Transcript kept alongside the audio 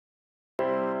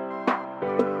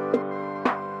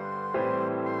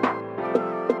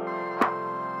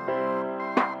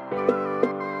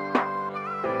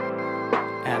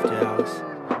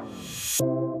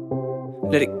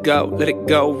let it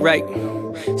go, right.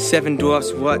 Seven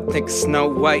dwarfs, what, think of Snow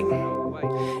White.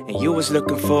 And you was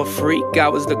looking for a freak, I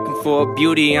was looking for a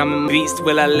beauty. I'm a beast,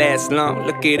 will I last long?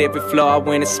 Look at every floor I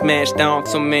went and smashed on.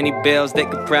 So many bells, they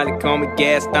could probably call me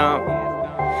Gaston.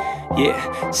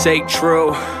 Yeah, say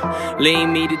true. Lead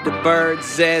me to the birds,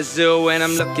 Zazu, and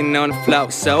I'm looking on the floor,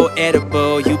 so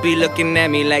edible. You be looking at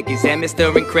me like, is that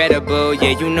Mr. Incredible?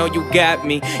 Yeah, you know you got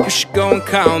me, you should go and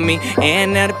call me.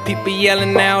 And now the people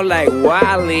yelling out like,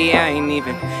 Wally, I ain't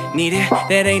even need it,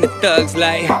 that ain't a thug's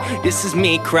life. This is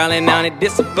me crawling on it,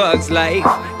 this a bug's life.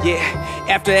 Yeah,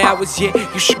 after hours, yeah,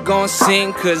 you should go and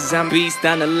sing, cause I'm beast,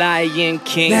 I'm the Lion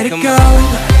King. Let it go,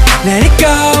 let it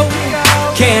go.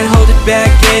 Can't hold it back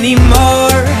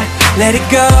anymore. Let it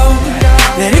go,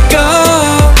 let it go.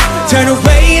 Turn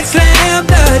away and slam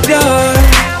the door.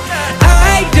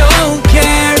 I don't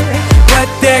care what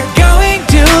they're going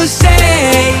to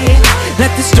say.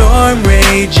 Let the storm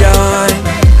rage on.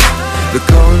 The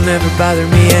cold never bothered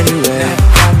me anyway.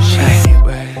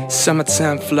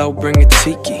 Summertime flow, bring a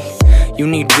tiki. You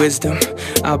need wisdom,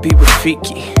 I'll be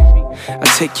Rafiki. I'll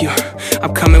take you,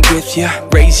 I'm coming with ya.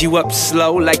 Raise you up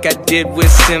slow like I did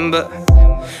with Simba.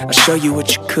 I'll show you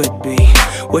what you could be,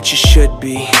 what you should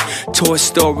be. Toy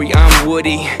Story, I'm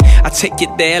Woody. I'll take you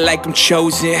there like I'm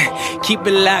chosen. Keep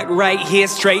it locked right here,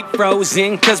 straight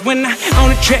frozen. Cause when I on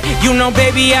the track, you know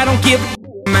baby I don't give a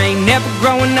I ain't never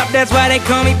growing up, that's why they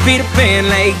call me Peter Pan.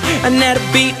 Like another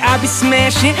beat, I be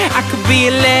smashing. I could be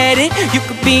Aladdin, you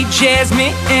could be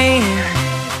Jasmine, and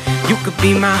you could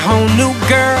be my whole new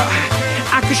girl.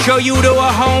 I could show you to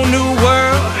a whole new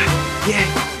world. Yeah,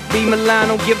 be Milan,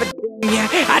 don't give a damn. Yeah,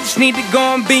 I just need to go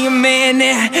and be a man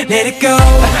now. Let it go,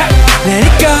 let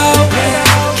it go.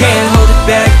 Can't hold it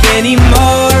back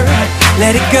anymore.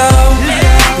 Let it go,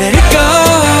 let it go.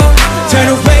 Turn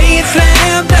away and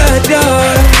slam the door.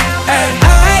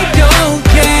 I don't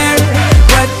care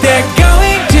what they're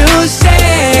going to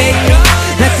say.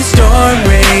 Let the storm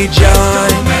rage on.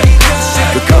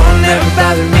 The cold never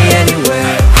bothered me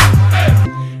anyway.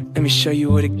 Let me show you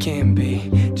what it can be.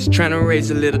 Just trying to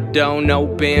raise a little dough, no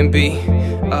Bambi.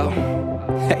 Oh,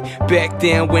 hey, back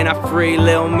then when I free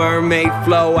Little Mermaid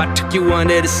flow, I took you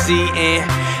under the sea and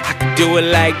I could do it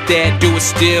like that, do it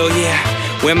still, yeah.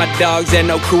 Where my dogs at,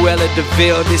 no Cruella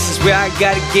DeVille. This is where I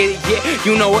gotta get it, yeah.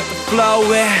 You know what the flow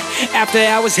is. After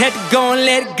hours, had to go and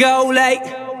let it go, like.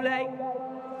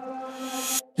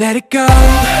 Let it go,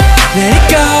 let it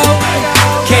go.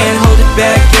 Can't hold it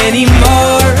back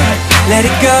anymore. Let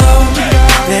it go,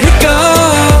 let it go.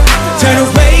 Turn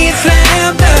away and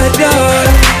slam the door.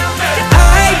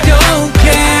 I don't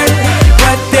care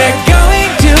what they're going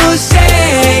to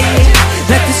say.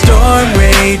 Let the storm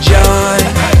rage on.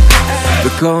 The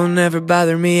cold never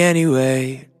bothered me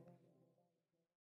anyway.